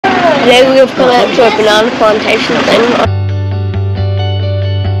Today we have come out to a banana plantation thing.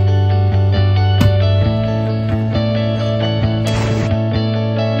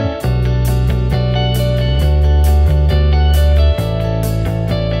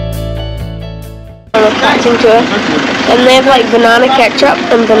 On a passing tour, and they have like banana ketchup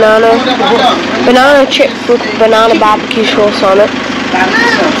and banana chips with banana barbecue sauce on it.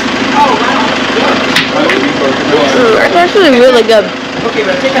 It's actually really good.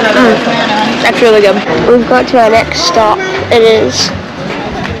 That's really good. We've got to our next stop. It is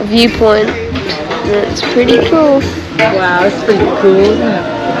a viewpoint. And it's pretty cool. Wow, it's pretty cool, isn't it?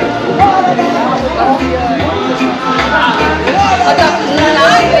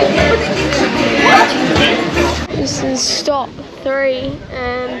 This is stop 3,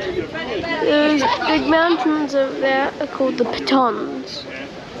 and those big mountains over there are called the Pitons.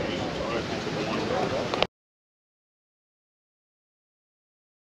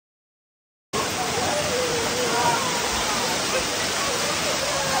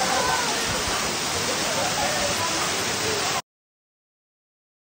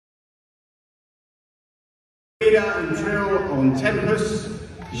 Peter and Trill on Tempest,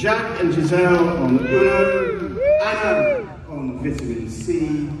 Jacques and Giselle on Uno, Anna on Vitamin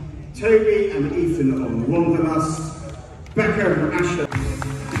C, Toby and Ethan on Wanderlust, Becca and Asher.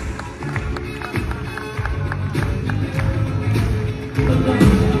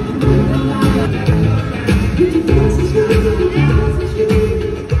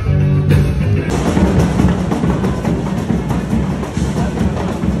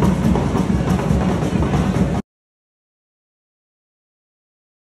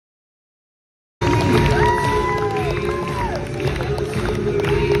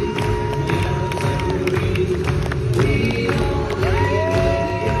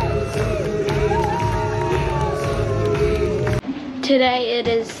 Today it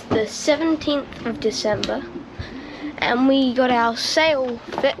is the 17th of December, and we got our sail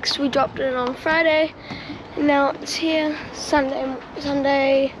fixed. We dropped it on Friday, and now it's here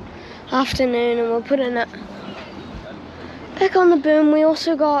Sunday afternoon, and we're putting it back on the boom. We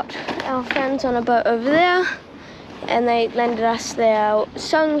also got our friends on a boat over there, and they lended us their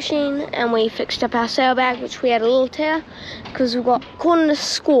sewing machine, and we fixed up our sail bag, which we had a little tear because we got caught in a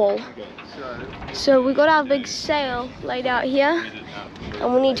squall. So we got our big sail laid out here,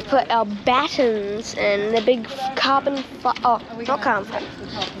 and we need to put our battens and the big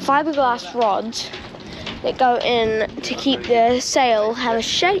fiberglass rods that go in to keep the sail have a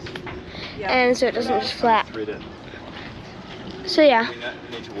shape, and so it doesn't just flap. So yeah, you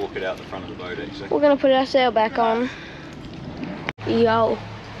need to walk it out the front of the boat actually. We're gonna put our sail back on. Yo,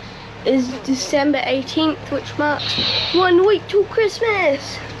 it's December 18th, which marks 1 week till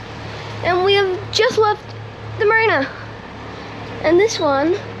Christmas. And we have just left the marina. And this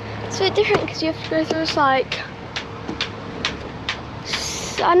one, it's a bit different because you have to go through this, like,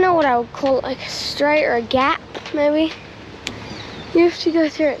 I don't know what I would call it, like a strait or a gap, maybe. You have to go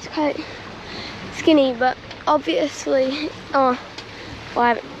through it. It's quite skinny, but obviously,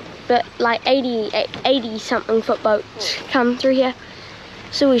 but like 80 something foot boats come through here,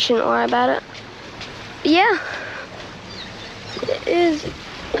 so we shouldn't worry about it. But yeah, it is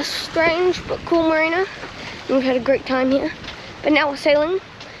a strange but cool marina, and we've had a great time here. But now we're sailing,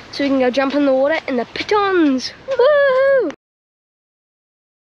 so we can go jump in the water in the Pitons. Woohoo!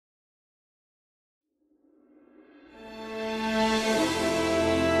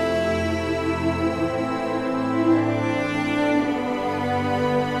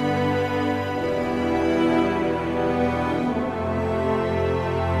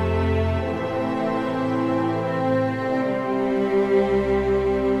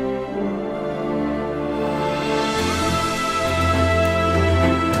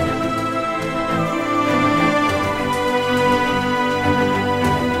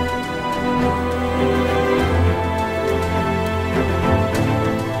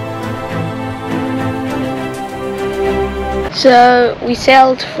 So we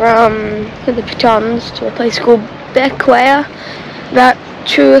sailed from the Pitons to a place called Bequia about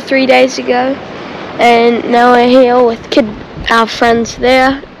 2 or 3 days ago, and now we're here with our friends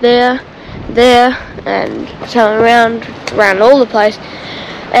there, and sailing around all the place.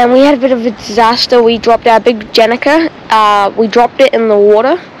 And we had a bit of a disaster. We dropped our big Jenica. We dropped it in the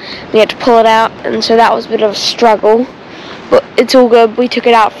water. We had to pull it out, and so that was a bit of a struggle. But it's all good. We took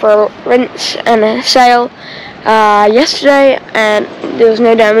it out for a rinse and a sail yesterday, and there was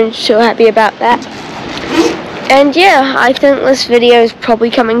no damage, so happy about that. And yeah, I think this video is probably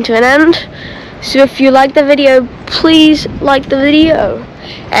coming to an end. So if you like the video, please like the video,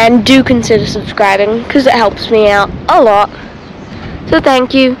 and do consider subscribing because it helps me out a lot. So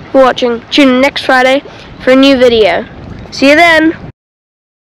thank you for watching. Tune in next Friday for a new video. See you then!